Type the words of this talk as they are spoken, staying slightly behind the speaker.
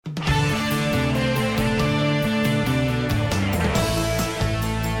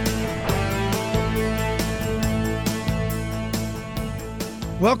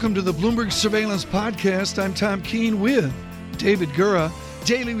Welcome to the Bloomberg Surveillance Podcast. I'm Tom Keene with David Gura.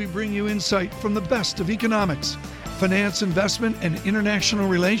 Daily we bring you insight from the best of economics, finance, investment, and international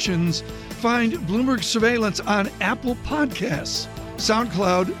relations. Find Bloomberg Surveillance on Apple Podcasts,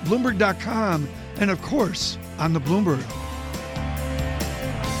 SoundCloud, Bloomberg.com, and of course, on the Bloomberg.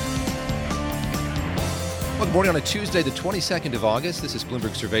 Well, good morning on a Tuesday, the 22nd of August. This is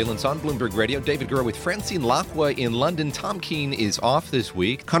Bloomberg Surveillance on Bloomberg Radio. David Gura with Francine Lacqua in London. Tom Keene is off this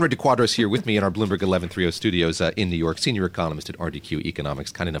week. Conrad DeQuadros here with me in our Bloomberg 1130 studios in New York, senior economist at RDQ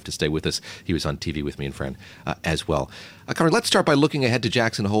Economics, kind enough to stay with us. He was on TV with me and Fran as well. Conrad, let's start by looking ahead to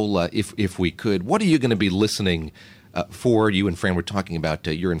Jackson Hole, if we could. What are you going to be listening for? You and Fran were talking about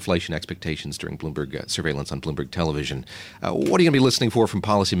your inflation expectations during Bloomberg Surveillance on Bloomberg Television. What are you going to be listening for from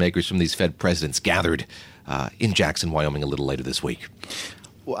policymakers, from these Fed presidents gathered in Jackson, Wyoming a little later this week?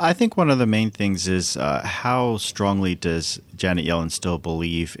 Well, I think one of the main things is how strongly does Janet Yellen still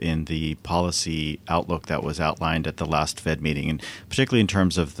believe in the policy outlook that was outlined at the last Fed meeting, and particularly in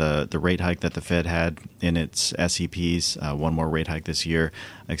terms of the rate hike that the Fed had in its SEPs, one more rate hike this year,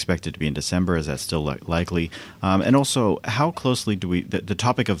 expected to be in December. Is that still likely? And also, how closely do we – the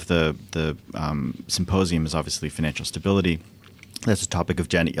topic of the symposium is obviously financial stability. That's the topic of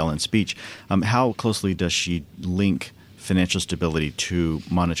Janet Yellen's speech. How closely does she link financial stability to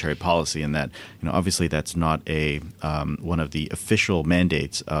monetary policy? And that, obviously that's not a one of the official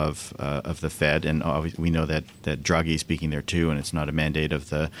mandates of the Fed, and we know that Draghi is speaking there too, and it's not a mandate of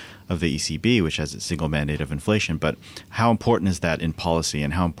the ECB, which has a single mandate of inflation. But how important is that in policy,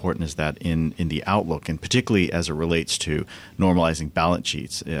 and how important is that in the outlook, and particularly as it relates to normalizing balance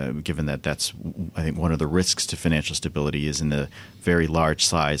sheets, given that that's, I think, one of the risks to financial stability is in the very large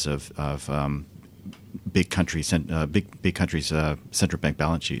size of big countries' central bank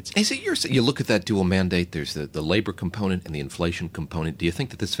balance sheets. Is it you look at that dual mandate, there's the labor component and the inflation component. Do you think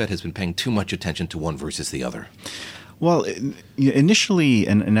that this Fed has been paying too much attention to one versus the other? Well, initially,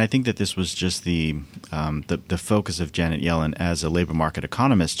 and I think that this was just the focus of Janet Yellen as a labor market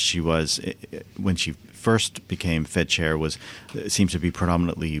economist. She was, when she first became Fed chair, seems to be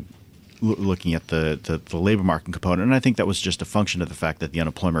predominantly looking at the labor market component. And I think that was just a function of the fact that the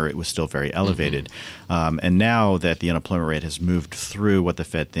unemployment rate was still very elevated. Mm-hmm. And now that the unemployment rate has moved through what the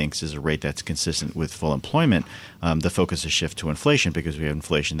Fed thinks is a rate that's consistent with full employment, the focus has shifted to inflation, because we have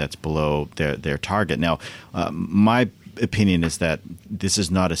inflation that's below their target. Now, my opinion is that this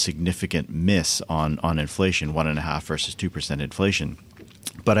is not a significant miss on inflation, 1.5% versus 2% inflation.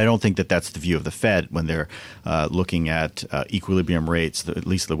 But I don't think that that's the view of the Fed when they're looking at equilibrium rates. At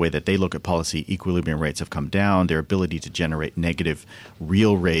least the way that they look at policy, equilibrium rates have come down. Their ability to generate negative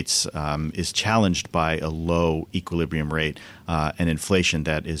real rates is challenged by a low equilibrium rate and inflation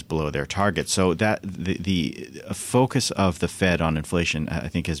that is below their target. So that the focus of the Fed on inflation, I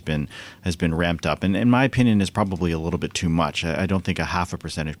think, has been ramped up. And in my opinion, is probably a little bit too much. I don't think a 0.5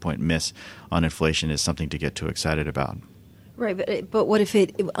 percentage point miss on inflation is something to get too excited about. Right, but what if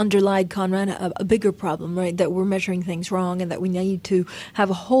it underlied, Conrad, a bigger problem, right, that we're measuring things wrong and that we need to have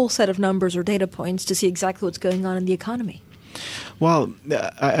a whole set of numbers or data points to see exactly what's going on in the economy? Well,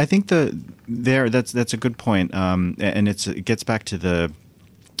 I think that's a good point, and it gets back to the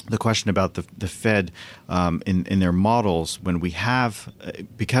question about the Fed in their models, when we have,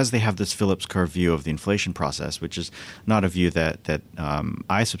 because they have this Phillips curve view of the inflation process, which is not a view that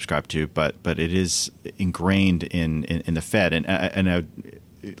I subscribe to, but it is ingrained in the Fed. And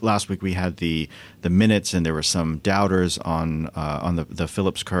last week we had the minutes, and there were some doubters on the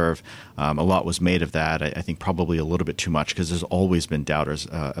Phillips curve. A lot was made of that. I think probably a little bit too much, because there's always been doubters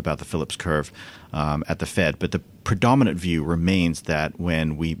about the Phillips curve at the Fed. But the predominant view remains that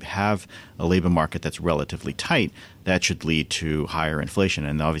when we have a labor market that's relatively tight, that should lead to higher inflation,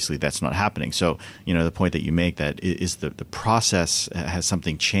 and obviously that's not happening. So, the point that you make, that is the process, has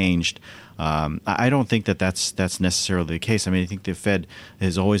something changed. I don't think that's necessarily the case. I mean, I think the Fed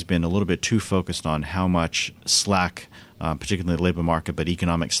has always been a little bit too focused on how much slack, particularly the labor market, but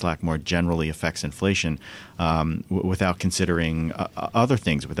economic slack more generally affects inflation, without considering other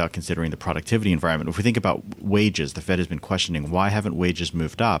things, without considering the productivity environment. If we think about wages, the Fed has been questioning, why haven't wages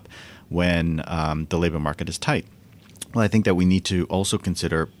moved up when the labor market is tight? Well, I think that we need to also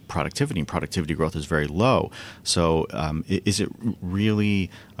consider productivity, and productivity growth is very low. So is it really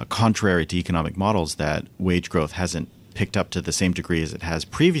contrary to economic models that wage growth hasn't picked up to the same degree as it has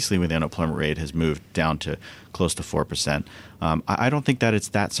previously, when the unemployment rate has moved down to close to 4%? I don't think that it's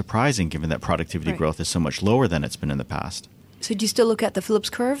that surprising, given that productivity growth is so much lower than it's been in the past. So do you still look at the Phillips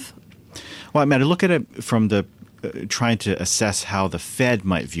curve? Well, I mean, I look at it from the trying to assess how the Fed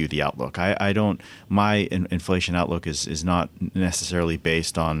might view the outlook. My inflation outlook is not necessarily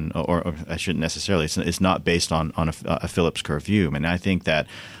based on, or I shouldn't necessarily, it's not based on a Phillips curve view. I mean, I think that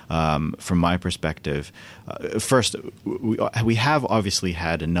from my perspective, first, we have obviously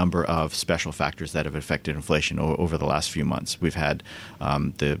had a number of special factors that have affected inflation over the last few months. We've had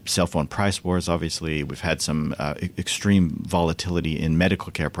the cell phone price wars, obviously. We've had some extreme volatility in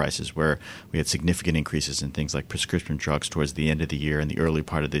medical care prices where we had significant increases in things like prescription drugs towards the end of the year and the early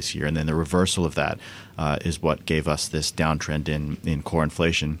part of this year. And then the reversal of that is what gave us this downtrend in core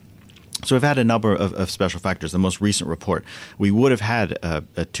inflation. So we've had a number of special factors. The most recent report, we would have had a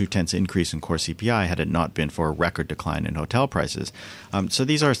 0.2 increase in core CPI had it not been for a record decline in hotel prices. So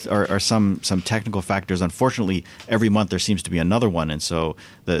these are some technical factors. Unfortunately, every month there seems to be another one, and so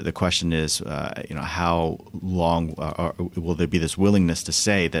the question is, how long will there be this willingness to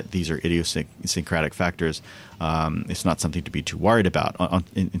say that these are idiosyncratic factors? It's not something to be too worried about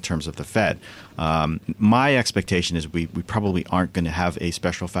in terms of the Fed. My expectation is we probably aren't going to have a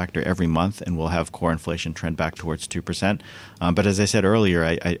special factor every month, and we'll have core inflation trend back towards 2%. But as I said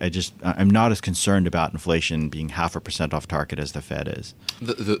earlier, I'm not as concerned about inflation being 0.5% off target as the Fed is.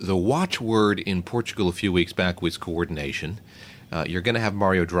 The watchword in Portugal a few weeks back was coordination. You're going to have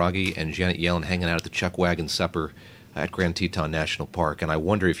Mario Draghi and Janet Yellen hanging out at the Chuck Wagon supper at Grand Teton National Park. And I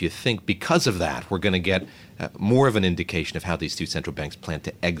wonder if you think because of that we're going to get more of an indication of how these two central banks plan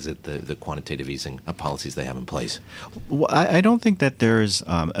to exit the quantitative easing policies they have in place. Well, I don't think that there's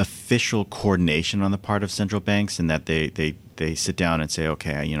official coordination on the part of central banks and that they sit down and say,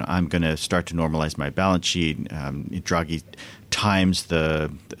 okay, I'm going to start to normalize my balance sheet. Draghi times the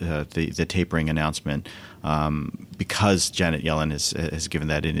tapering announcement because Janet Yellen has given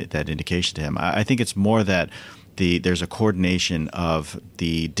that indication to him. I think it's more that there's a coordination of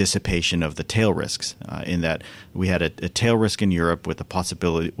the dissipation of the tail risks in that we had a tail risk in Europe with a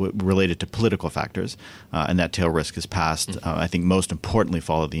possibility related to political factors, and that tail risk is passed, I think most importantly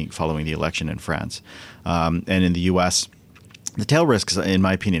following the election in France. And in the U.S., the tail risks, in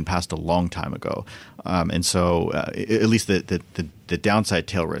my opinion, passed a long time ago. And so at least the downside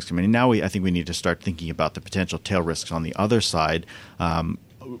tail risk. I mean, now I think we need to start thinking about the potential tail risks on the other side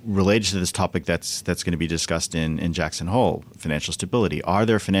related to this topic that's going to be discussed in Jackson Hole, financial stability. Are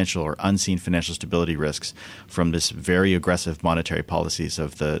there financial or unseen financial stability risks from this very aggressive monetary policies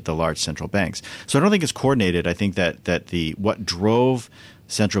of the large central banks? So I don't think it's coordinated. I think that what drove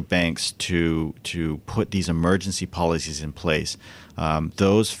central banks to put these emergency policies in place,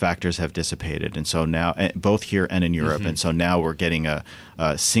 those factors have dissipated. And so now, both here and in Europe, and so now we're getting a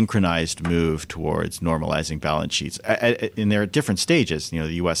synchronized move towards normalizing balance sheets. And they're at different stages. The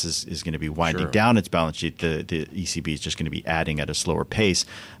U.S. is going to be winding down its balance sheet. The ECB is just going to be adding at a slower pace.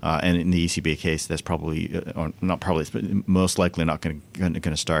 And in the ECB case, that's probably, or not probably, but most likely not going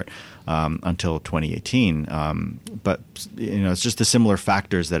to start until 2018. But it's just the similar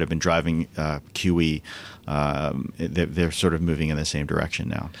factors that have been driving QE. They're sort of moving in the same direction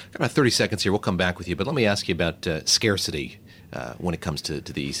now. About 30 seconds here. We'll come back with you, but let me ask you about scarcity when it comes to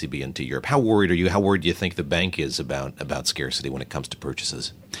the ECB and to Europe. How worried are you? How worried do you think the bank is about scarcity when it comes to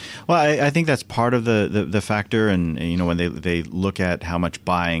purchases? Well, I think that's part of the factor. And when they look at how much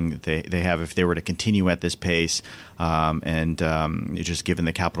buying they have, if they were to continue at this pace, and just given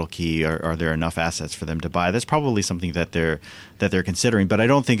the capital key, are there enough assets for them to buy? That's probably something that they're considering. But I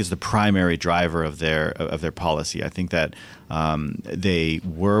don't think it's the primary driver of their policy. I think that they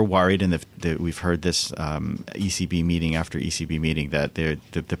were worried, and we've heard this ECB meeting after ECB meeting that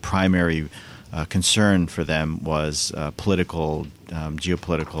the primary concern for them was political,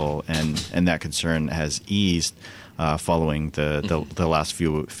 geopolitical, and that concern has eased following the last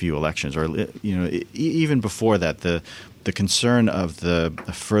few elections, or even before that, the concern of the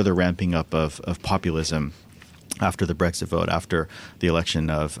further ramping up of populism after the Brexit vote, after the election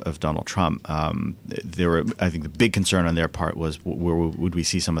of Donald Trump. I think the big concern on their part was where would we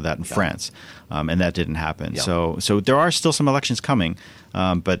see some of that in France, and that didn't happen. Yeah. So there are still some elections coming,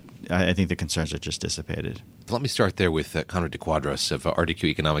 but I think the concerns are just dissipated. Let me start there with Conrad de Quadros of RDQ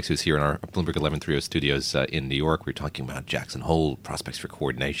Economics, who's here in our Bloomberg 1130 studios in New York. We're talking about Jackson Hole, prospects for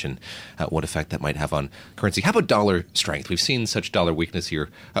coordination, what effect that might have on currency. How about dollar strength? We've seen such dollar weakness here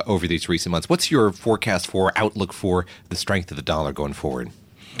over these recent months. What's your forecast for, outlook for the strength of the dollar going forward?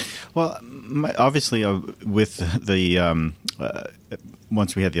 Well, obviously, with the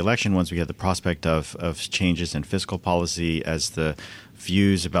once we had the election, once we had the prospect of changes in fiscal policy, as the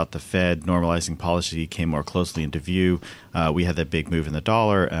views about the Fed normalizing policy came more closely into view, we had that big move in the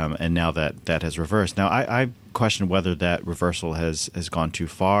dollar, and now that has reversed. Now, I question whether that reversal has gone too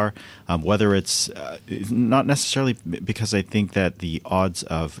far, whether it's not necessarily because I think that the odds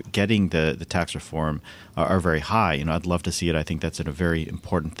of getting the tax reform are very high. I'd love to see it. I think that's a very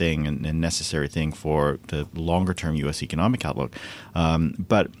important thing and necessary thing for the longer-term U.S. economic outlook.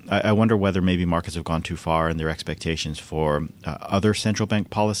 But I wonder whether maybe markets have gone too far in their expectations for other central bank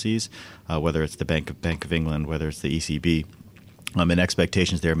policies, whether it's the Bank of England, whether it's the ECB. And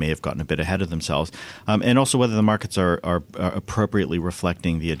expectations there may have gotten a bit ahead of themselves. And also whether the markets are appropriately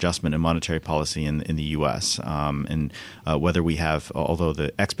reflecting the adjustment in monetary policy in the U.S. And whether we have, although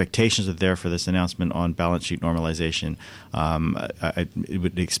the expectations are there for this announcement on balance sheet normalization, I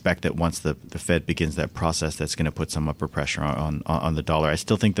would expect that once the Fed begins that process, that's going to put some upward pressure on the dollar. I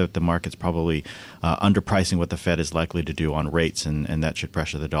still think that the market's probably underpricing what the Fed is likely to do on rates, and that should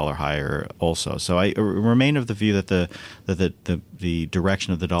pressure the dollar higher also. So I remain of the view that the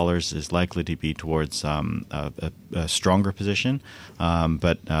direction of the dollars is likely to be towards a stronger position,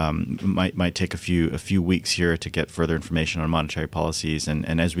 but might take a few weeks here to get further information on monetary policies.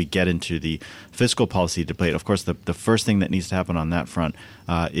 And as we get into the fiscal policy debate, of course, the first thing that needs to happen on that front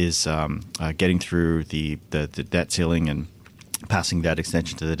is getting through the debt ceiling and passing that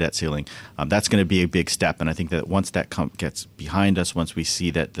extension to the debt ceiling. That's going to be a big step. And I think that once that gets behind us, once we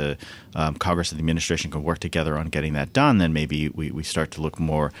see that the Congress and the administration can work together on getting that done, then maybe we start to look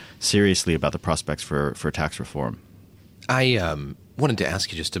more seriously about the prospects for tax reform. I wanted to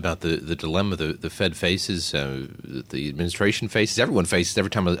ask you just about the dilemma the Fed faces, the administration faces, everyone faces. Every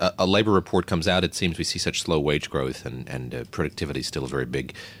time a labor report comes out, it seems we see such slow wage growth, and productivity is still a very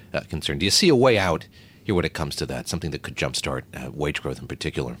big concern. Do you see a way out here when it comes to that, something that could jumpstart wage growth in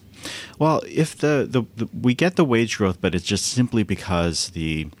particular? Well, if we get the wage growth, but it's just simply because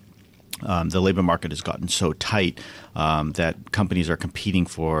the labor market has gotten so tight that companies are competing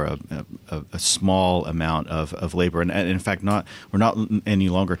for a small amount of labor, and in fact, we're not any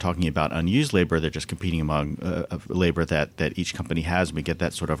longer talking about unused labor. They're just competing among labor that each company has. And we get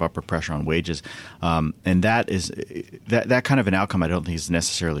that sort of upward pressure on wages, and that kind of an outcome I don't think is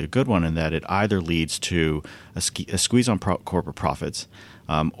necessarily a good one, in that it either leads to a squeeze on corporate profits,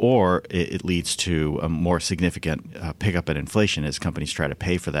 or it leads to a more significant pickup in inflation as companies try to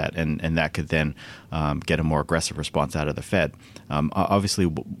pay for that, and that could then get a more aggressive response out of the Fed. Obviously,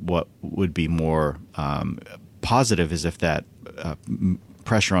 what would be more positive is if that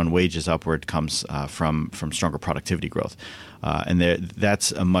pressure on wages upward comes from stronger productivity growth, and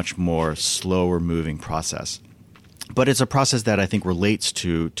that's a much more slower moving process. But it's a process that I think relates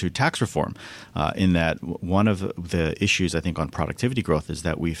to tax reform, in that one of the issues I think on productivity growth is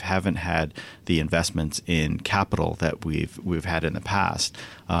that we haven't had the investments in capital that we've had in the past,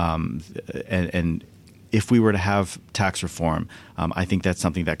 and if we were to have tax reform, I think that's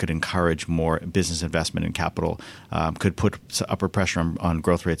something that could encourage more business investment in capital, could put upward pressure on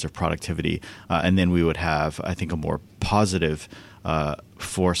growth rates of productivity, and then we would have, I think, a more positive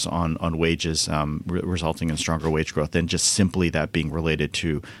force on wages, resulting in stronger wage growth than just simply that being related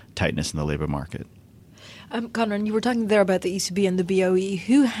to tightness in the labor market. Conran, you were talking there about the ECB and the BOE.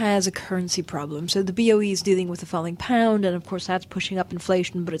 Who has a currency problem? So the BOE is dealing with the falling pound, and of course that's pushing up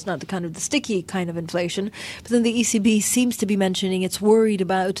inflation, but it's not the sticky kind of inflation. But then the ECB seems to be mentioning it's worried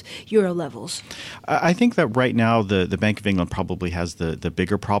about euro levels. I think that right now the Bank of England probably has the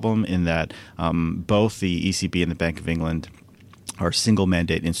bigger problem, in that both the ECB and the Bank of England are single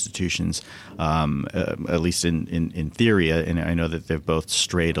mandate institutions, at least in theory, and I know that they've both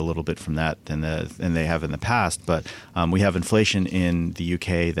strayed a little bit from that than they have in the past. But we have inflation in the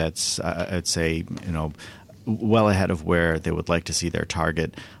UK that's, I'd say, well ahead of where they would like to see their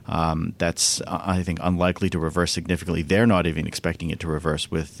target. That's, I think, unlikely to reverse significantly. They're not even expecting it to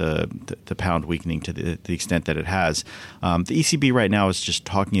reverse with the pound weakening to the extent that it has. The ECB right now is just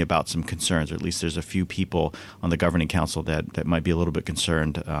talking about some concerns, or at least there's a few people on the governing council that might be a little bit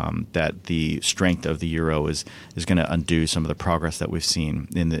concerned that the strength of the euro is going to undo some of the progress that we've seen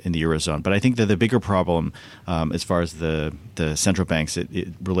in the eurozone. But I think that the bigger problem, as far as the central banks,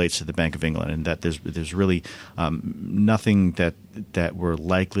 it relates to the Bank of England, and that there's really nothing that we're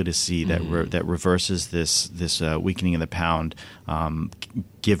likely to see that reverses this weakening in the pound,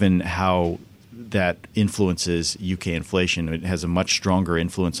 given how that influences UK inflation. It has a much stronger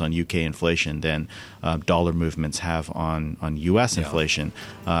influence on UK inflation than dollar movements have on US inflation.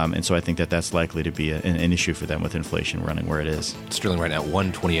 And so I think that's likely to be an issue for them with inflation running where it is. Sterling right now,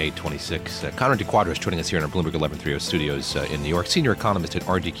 128.26. Conor DeQuadros joining us here in our Bloomberg 1130 studios in New York, senior economist at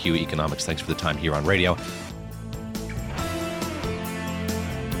RDQ Economics. Thanks for the time here on radio.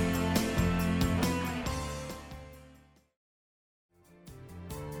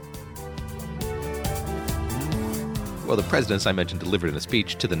 Well, the president, as I mentioned, delivered a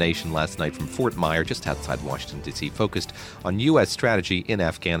speech to the nation last night from Fort Myer, just outside Washington, D.C., focused on U.S. strategy in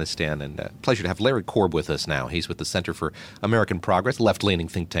Afghanistan. And pleasure to have Larry Korb with us now. He's with the Center for American Progress, left-leaning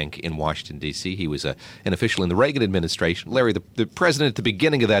think tank in Washington, D.C. He was an official in the Reagan administration. Larry, the president at the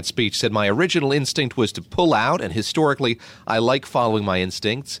beginning of that speech said, "My original instinct was to pull out, and historically, I like following my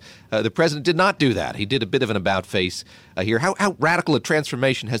instincts." The president did not do that. He did a bit of an about-face here. How radical a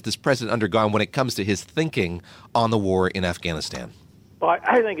transformation has this president undergone when it comes to his thinking on the war in Afghanistan? Well,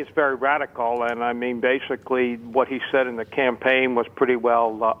 I think it's very radical, and I mean, basically, what he said in the campaign was pretty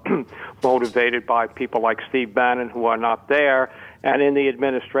well motivated by people like Steve Bannon, who are not there. And in the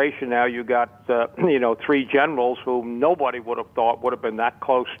administration now, you got three generals who nobody would have thought would have been that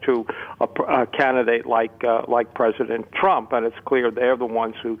close to a candidate like President Trump, and it's clear they're the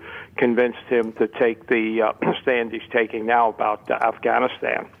ones who convinced him to take the stand he's taking now about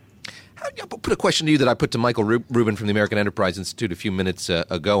Afghanistan. I'll put a question to you that I put to Michael Rubin from the American Enterprise Institute a few minutes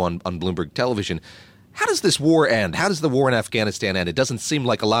ago on Bloomberg Television. How does this war end? How does the war in Afghanistan end? It doesn't seem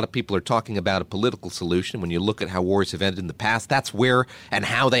like a lot of people are talking about a political solution. When you look at how wars have ended in the past, that's where and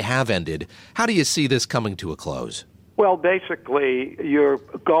how they have ended. How do you see this coming to a close? Well, basically, you're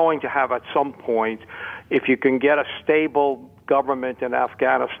going to have at some point, if you can get a stable government in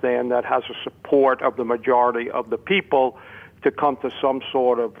Afghanistan that has the support of the majority of the people, to come to some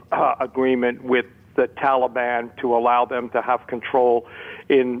sort of agreement with the Taliban to allow them to have control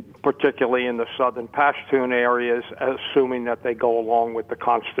particularly in the southern Pashtun areas, assuming that they go along with the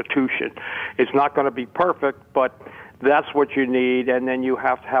Constitution. It's not going to be perfect, but that's what you need, and then you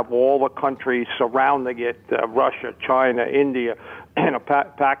have to have all the countries surrounding it, Russia, China, India, and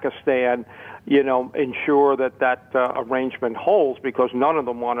Pakistan, ensure that arrangement holds, because none of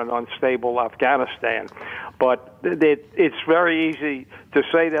them want an unstable Afghanistan. But it's very easy to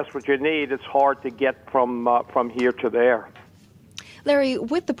say that's what you need. It's hard to get from here to there. Larry,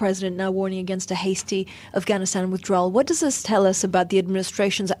 with the president now warning against a hasty Afghanistan withdrawal, what does this tell us about the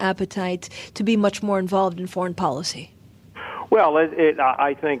administration's appetite to be much more involved in foreign policy? Well,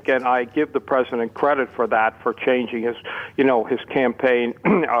 I think, and I give the president credit for that, for changing his campaign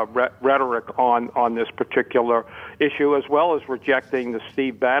rhetoric on this particular issue, as well as rejecting the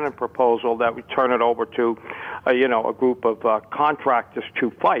Steve Bannon proposal that we turn it over to, a group of contractors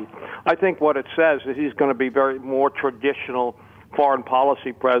to fight. I think what it says is he's going to be very more traditional foreign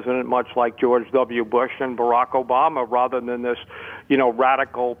policy president, much like George W. Bush and Barack Obama, rather than this,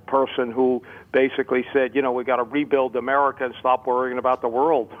 radical person who basically said, we got to rebuild America and stop worrying about the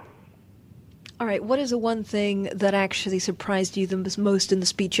world. All right, what is the one thing that actually surprised you the most in the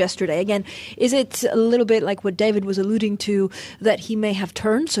speech yesterday? Again, is it a little bit like what David was alluding to, that he may have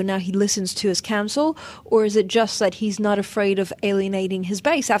turned, so now he listens to his counsel, or is it just that he's not afraid of alienating his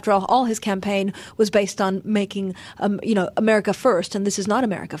base? After all his campaign was based on making, America first, and this is not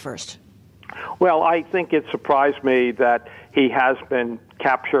America first. Well, I think it surprised me that he has been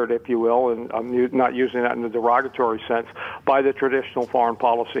captured, if you will, and I'm not using that in a derogatory sense, by the traditional foreign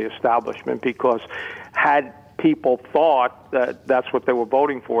policy establishment, because had people thought that that's what they were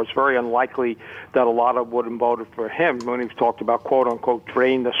voting for, it's very unlikely that a lot of would have voted for him when he talked about, quote-unquote,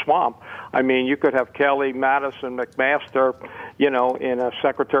 drain the swamp. I mean, you could have Kelly, Madison, McMaster, in a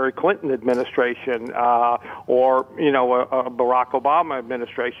Secretary Clinton administration or, a Barack Obama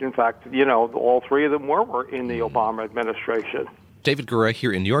administration. In fact, all three of them were in the Obama administration. David Gura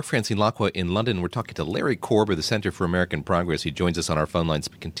here in New York, Francine Lacqua in London. We're talking to Larry Korb of the Center for American Progress. He joins us on our phone lines.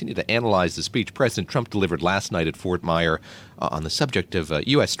 We continue to analyze the speech President Trump delivered last night at Fort Myer on the subject of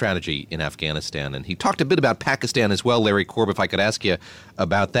U.S. strategy in Afghanistan. And he talked a bit about Pakistan as well. Larry Korb, if I could ask you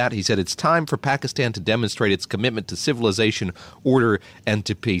about that. He said it's time for Pakistan to demonstrate its commitment to civilization, order, and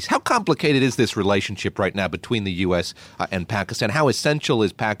to peace. How complicated is this relationship right now between the U.S. And Pakistan? How essential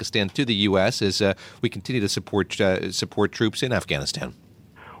is Pakistan to the U.S. as we continue to support troops in Afghanistan?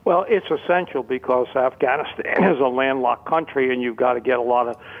 Well, it's essential because Afghanistan is a landlocked country, and you've got to get a lot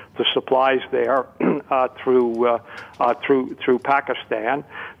of the supplies there through Pakistan.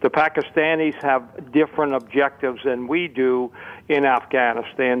 The Pakistanis have different objectives than we do in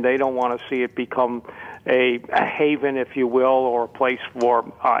Afghanistan. They don't want to see it become a haven, if you will, or a place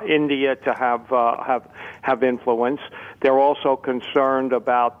for India to have influence. They're also concerned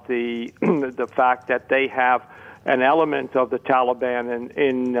about the fact that they have an element of the Taliban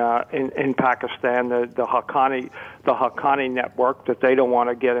in Pakistan, the Haqqani network, that they don't want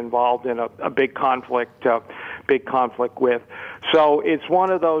to get involved in a big conflict with. So it's one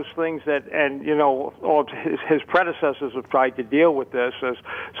of those things that, and all of his predecessors have tried to deal with this. As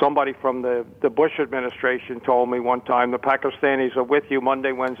somebody from the Bush administration told me one time, the Pakistanis are with you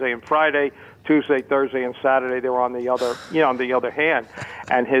Monday, Wednesday, and Friday. Tuesday, Thursday, and Saturday, they're on the other hand.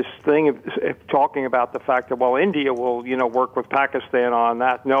 And his thing of talking about the fact that, well, India will work with Pakistan on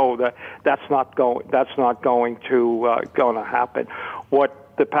that. No, that's not going to happen.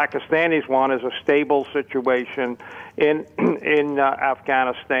 What the Pakistanis want is a stable situation in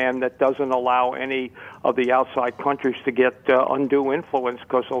Afghanistan that doesn't allow any of the outside countries to get undue influence,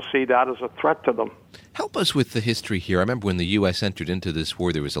 because they'll see that as a threat to them. Help us with the history here. I remember when the U.S. entered into this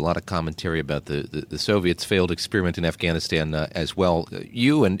war, there was a lot of commentary about the Soviets' failed experiment in Afghanistan as well.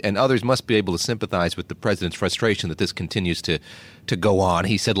 You and others must be able to sympathize with the president's frustration that this continues to go on.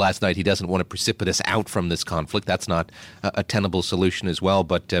 He said last night he doesn't want to precipitate us out from this conflict. That's not a tenable solution as well.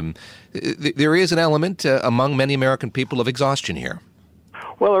 But there is an element among many American people of exhaustion here.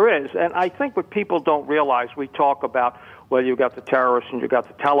 Well, there is. And I think what people don't realize, we talk about, well, you've got the terrorists and you've got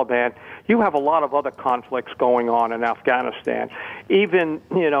the Taliban. You have a lot of other conflicts going on in Afghanistan. Even,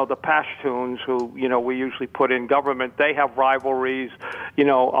 the Pashtuns, who, we usually put in government, they have rivalries,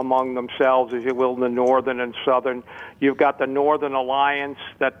 among themselves, as you will, in the northern and southern. You've got the Northern Alliance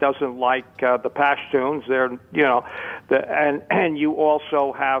that doesn't like the Pashtuns. They're, and you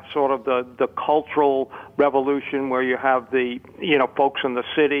also have sort of the cultural revolution where you have the, folks in the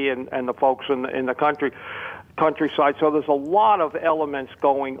city and the folks in the countryside. So there's a lot of elements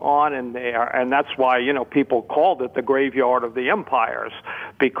going on in there, and that's why, people called it the graveyard of the empires,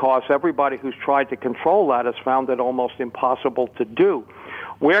 because everybody who's tried to control that has found it almost impossible to do.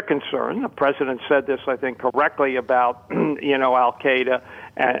 We're concerned, the president said this, I think, correctly about, Al-Qaeda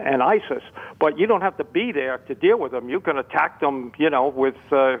and ISIS, but you don't have to be there to deal with them. You can attack them, with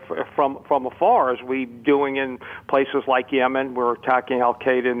from afar, as we doing in places like Yemen. We're attacking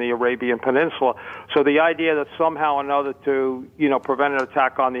Al-Qaeda in the Arabian Peninsula. So the idea that somehow or another to, prevent an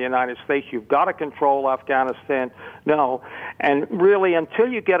attack on the United States, you've got to control Afghanistan. No. And really, until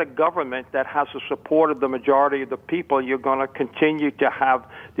you get a government that has the support of the majority of the people, you're going to continue to have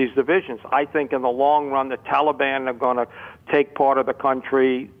these divisions. I think in the long run, the Taliban are going to take part of the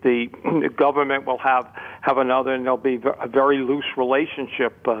country. The government will have another, and there'll be a very loose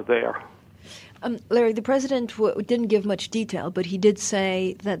relationship there. Larry, the president didn't give much detail, but he did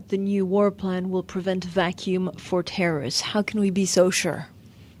say that the new war plan will prevent a vacuum for terrorists. How can we be so sure?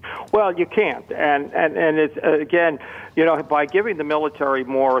 Well, you can't, and it's again, by giving the military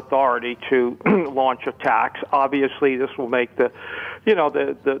more authority to launch attacks. Obviously, this will make the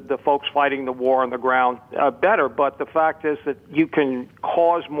folks fighting the war on the ground better. But the fact is that you can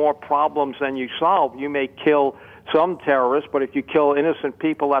cause more problems than you solve. You may kill some terrorists, but if you kill innocent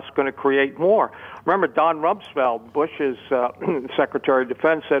people, that's going to create more. Remember, Don Rumsfeld, Bush's Secretary of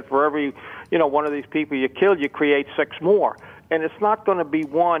Defense, said for every one of these people you kill, you create 6 more. And it's not going to be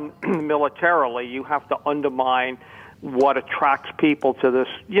one militarily. You have to undermine what attracts people to this,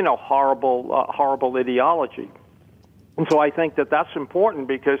 horrible ideology. And so I think that that's important,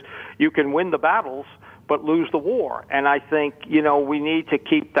 because you can win the battles but lose the war. And I think, we need to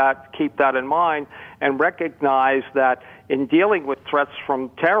keep that in mind and recognize that in dealing with threats from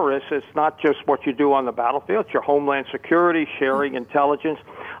terrorists, it's not just what you do on the battlefield. It's your homeland security, sharing intelligence.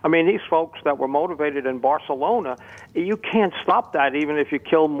 I mean, these folks that were motivated in Barcelona, you can't stop that even if you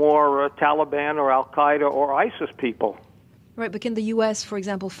kill more Taliban or Al-Qaeda or ISIS people. Right, but can the U.S., for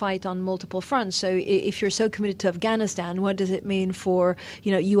example, fight on multiple fronts? So if you're so committed to Afghanistan, what does it mean for,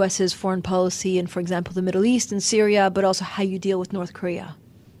 U.S.'s foreign policy in, for example, the Middle East and Syria, but also how you deal with North Korea?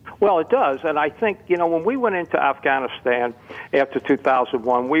 Well, it does. And I think, when we went into Afghanistan after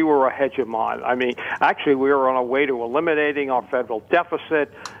 2001, we were a hegemon. I mean, actually, we were on our way to eliminating our federal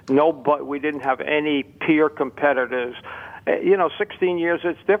deficit. We didn't have any peer competitors. 16 years,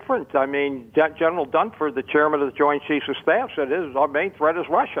 it's different. I mean, General Dunford, the chairman of the Joint Chiefs of Staff, said our main threat is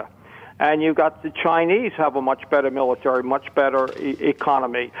Russia. And you've got the Chinese have a much better military, much better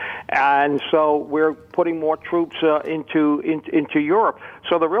economy. And so we're putting more troops into Europe.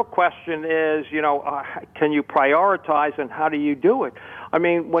 So the real question is, can you prioritize and how do you do it? I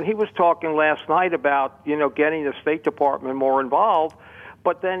mean, when he was talking last night about, getting the State Department more involved,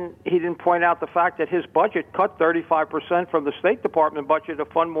 but then he didn't point out the fact that his budget cut 35% from the State Department budget to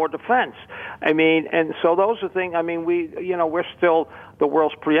fund more defense. I mean, and so those are things, I mean, we're still the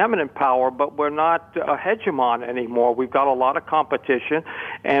world's preeminent power, but we're not a hegemon anymore. We've got a lot of competition,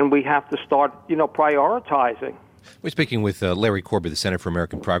 and we have to start, prioritizing. We're speaking with Larry Korb of the Center for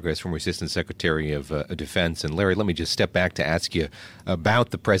American Progress, former Assistant Secretary of Defense. And Larry, let me just step back to ask you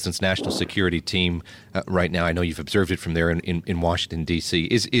about the President's national security team right now. I know you've observed it from there in Washington, D.C.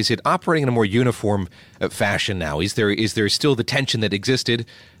 Is it operating in a more uniform fashion now? Is there still the tension that existed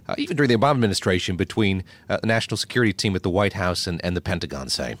even during the Obama administration between the national security team at the White House and the Pentagon,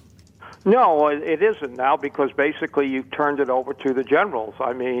 say? No, it isn't now because basically you've turned it over to the generals.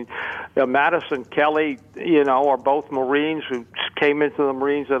 I mean, Mattis and Kelly, are both Marines who came into the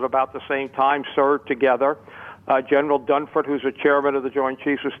Marines at about the same time, served together. General Dunford, who's the chairman of the Joint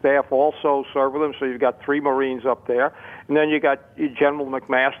Chiefs of Staff, also served with him, so you've got 3 Marines up there. And then you got General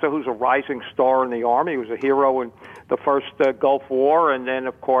McMaster, who's a rising star in the Army. He was a hero in the first Gulf War, and then,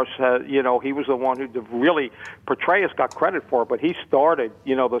 of course, he was the one who really, Petraeus got credit for it, but he started,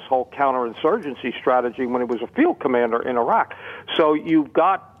 this whole counterinsurgency strategy when he was a field commander in Iraq. So you've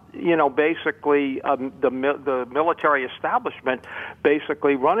got basically the military establishment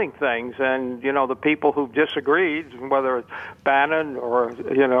basically running things, and the people who've disagreed, whether it's Bannon or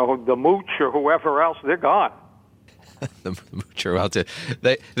the Mooch or whoever else, they're gone. The Mooch are out to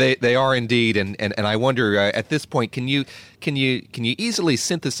they are indeed, and I wonder at this point, can you easily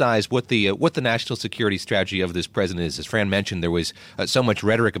synthesize what the national security strategy of this president is? As Fran mentioned, there was so much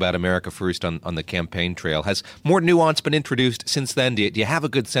rhetoric about America First on the campaign trail. Has more nuance been introduced since then? Do you have a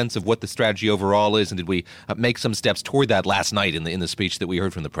good sense of what the strategy overall is, and did we make some steps toward that last night in the speech that we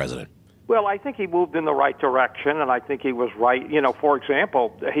heard from the president? Well, I think he moved in the right direction, and I think he was right. For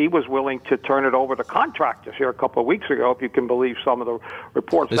example, he was willing to turn it over to contractors here a couple of weeks ago, if you can believe some of the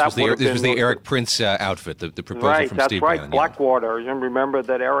reports. This was the Eric Prince outfit, the proposal right, from that's Steve right, Bannon. Blackwater. And remember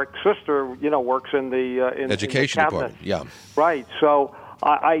that Eric's sister, works in the education in the cabinet. department. Yeah, right. So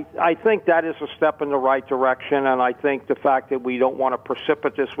I think that is a step in the right direction, and I think the fact that we don't want a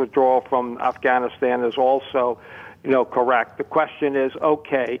precipitous withdrawal from Afghanistan is also correct. The question is,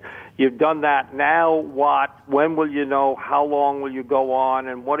 okay, you've done that. Now what? When will you know? How long will you go on?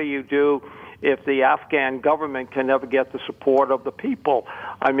 And what do you do if the Afghan government can never get the support of the people?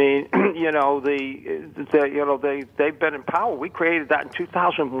 I mean, they've been in power. We created that in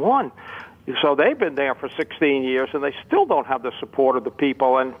 2001. So they've been there for 16 years, and they still don't have the support of the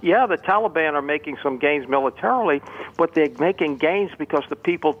people. And, yeah, the Taliban are making some gains militarily, but they're making gains because the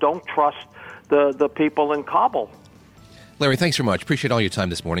people don't trust the people in Kabul. Larry, thanks so much. Appreciate all your time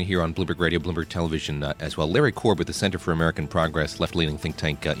this morning here on Bloomberg Radio, Bloomberg Television as well. Larry Korb with the Center for American Progress, left-leaning think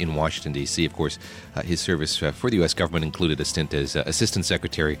tank in Washington, D.C. Of course, his service for the U.S. government included a stint as Assistant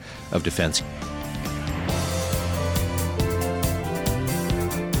Secretary of Defense.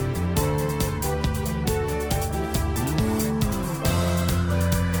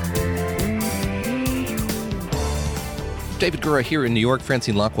 David Gura here in New York,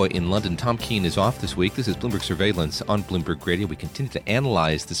 Francine Lacqua in London. Tom Keene is off this week. This is Bloomberg Surveillance on Bloomberg Radio. We continue to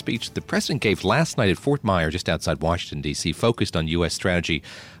analyze the speech the president gave last night at Fort Myer, just outside Washington, D.C., focused on U.S. strategy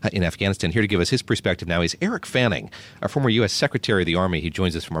in Afghanistan. Here to give us his perspective now is Eric Fanning, our former U.S. Secretary of the Army. He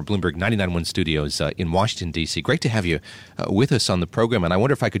joins us from our Bloomberg 99.1 studios in Washington, D.C. Great to have you with us on the program. And I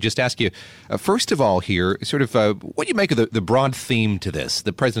wonder if I could just ask you, first of all here, sort of what do you make of the broad theme to this,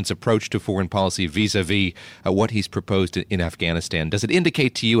 the president's approach to foreign policy vis-a-vis what he's proposed in Afghanistan? Does it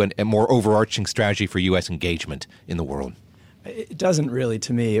indicate to you a more overarching strategy for U.S. engagement in the world? It doesn't really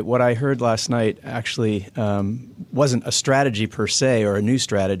to me. What I heard last night actually wasn't a strategy per se or a new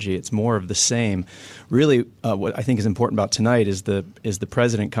strategy. It's more of the same. Really, what I think is important about tonight is the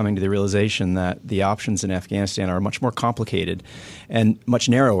president coming to the realization that the options in Afghanistan are much more complicated and much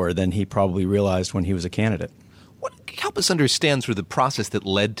narrower than he probably realized when he was a candidate. Help us understand through the process that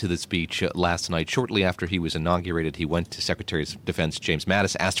led to the speech last night. Shortly after he was inaugurated, he went to Secretary of Defense James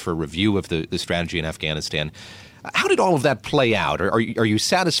Mattis, asked for a review of the strategy in Afghanistan. How did all of that play out? Are you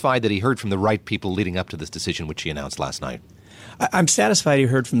satisfied that he heard from the right people leading up to this decision, which he announced last night? I'm satisfied he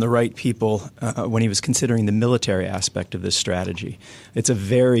heard from the right people when he was considering the military aspect of this strategy. It's a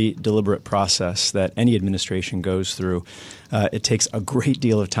very deliberate process that any administration goes through. It takes a great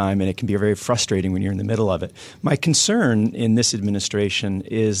deal of time, and it can be very frustrating when you're in the middle of it. My concern in this administration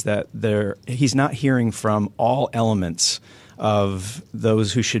is that he's not hearing from all elements of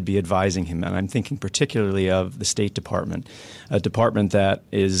those who should be advising him. And I'm thinking particularly of the State Department, a department that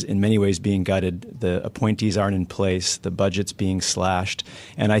is in many ways being gutted. The appointees aren't in place. The budget's being slashed.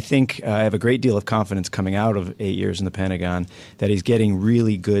 And I think I have a great deal of confidence coming out of 8 years in the Pentagon that he's getting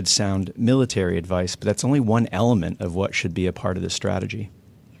really good, sound military advice. But that's only one element of what should be a part of this strategy.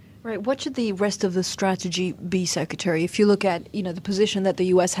 Right. What should the rest of the strategy be, Secretary? If you look at, the position that the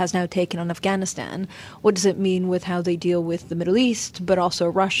U.S. has now taken on Afghanistan, what does it mean with how they deal with the Middle East, but also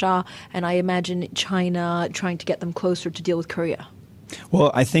Russia, and I imagine China trying to get them closer to deal with Korea?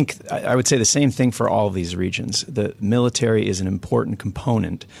 Well, I think I would say the same thing for all of these regions. The military is an important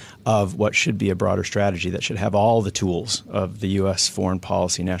component of what should be a broader strategy that should have all the tools of the U.S. foreign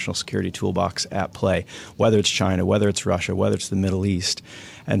policy, national security toolbox at play, whether it's China, whether it's Russia, whether it's the Middle East.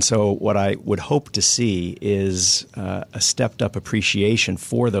 And so what I would hope to see is a stepped-up appreciation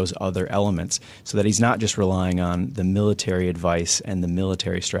for those other elements so that he's not just relying on the military advice and the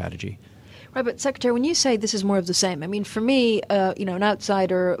military strategy. Right, but Secretary, when you say this is more of the same, I mean, for me, an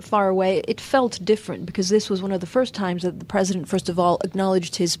outsider far away, it felt different because this was one of the first times that the president, first of all,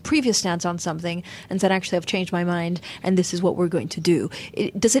 acknowledged his previous stance on something and said, actually, I've changed my mind and this is what we're going to do.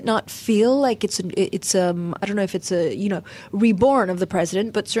 Does it not feel like it's I don't know if it's a, reborn of the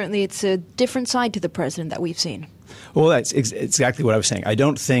president, but certainly it's a different side to the president that we've seen? Well, that's exactly what I was saying. I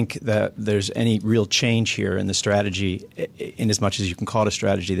don't think that there's any real change here in the strategy, in as much as you can call it a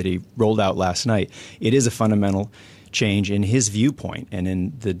strategy that he rolled out last night. It is a fundamental change in his viewpoint and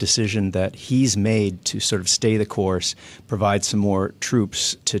in the decision that he's made to sort of stay the course, provide some more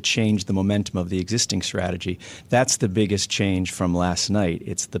troops to change the momentum of the existing strategy. That's the biggest change from last night.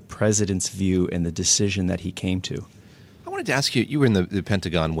 It's the president's view and the decision that he came to. I wanted to ask you, you were in the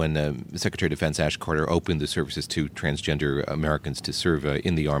Pentagon when Secretary of Defense Ash Carter opened the services to transgender Americans to serve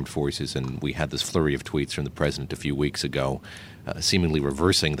in the armed forces, and we had this flurry of tweets from the president a few weeks ago seemingly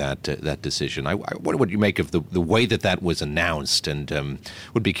reversing that decision. I wonder what you make of the way that was announced, and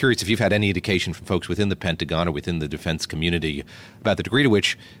would be curious if you've had any indication from folks within the Pentagon or within the defense community about the degree to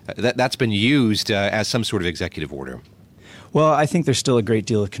which that's been used as some sort of executive order. Well, I think there's still a great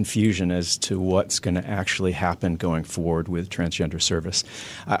deal of confusion as to what's going to actually happen going forward with transgender service.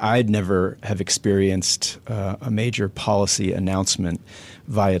 I'd never have experienced a major policy announcement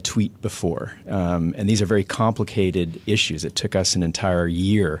via tweet before. And these are very complicated issues. It took us an entire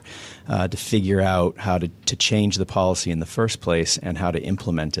year to figure out how to change the policy in the first place and how to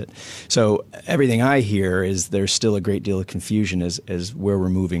implement it. So everything I hear is there's still a great deal of confusion as where we're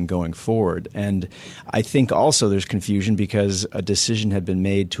moving going forward. And I think also there's confusion because a decision had been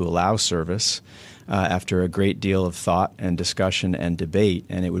made to allow service after a great deal of thought and discussion and debate,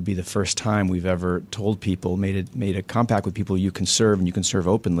 and it would be the first time we've ever told people, made a compact with people, you can serve and you can serve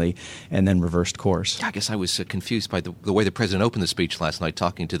openly, and then reversed course. I guess I was confused by the way the president opened the speech last night,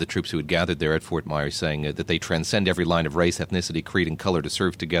 talking to the troops who had gathered there at Fort Myers, saying that they transcend every line of race, ethnicity, creed, and color to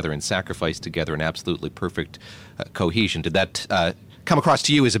serve together and sacrifice together in absolutely perfect cohesion. Did that come across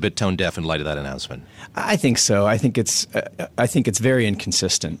to you as a bit tone deaf in light of that announcement? I think so. I think it's very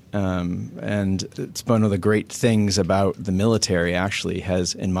inconsistent, and it's one of the great things about the military. Actually,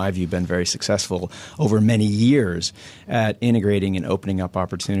 has, in my view, been very successful over many years at integrating and opening up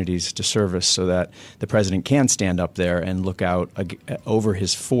opportunities to service, so that the president can stand up there and look out over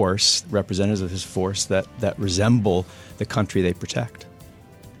his force, representatives of his force that resemble the country they protect.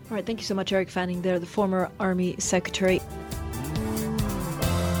 All right. Thank you so much, Eric Fanning. There, the former Army Secretary.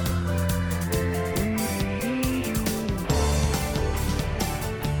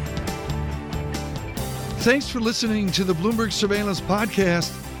 Thanks for listening to the Bloomberg Surveillance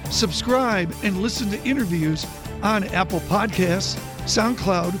Podcast. Subscribe and listen to interviews on Apple Podcasts,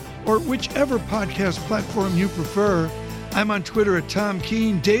 SoundCloud, or whichever podcast platform you prefer. I'm on Twitter at Tom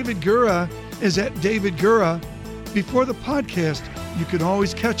Keene. David Gura is at David Gura. Before the podcast, you can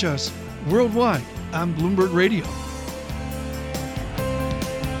always catch us worldwide on Bloomberg Radio.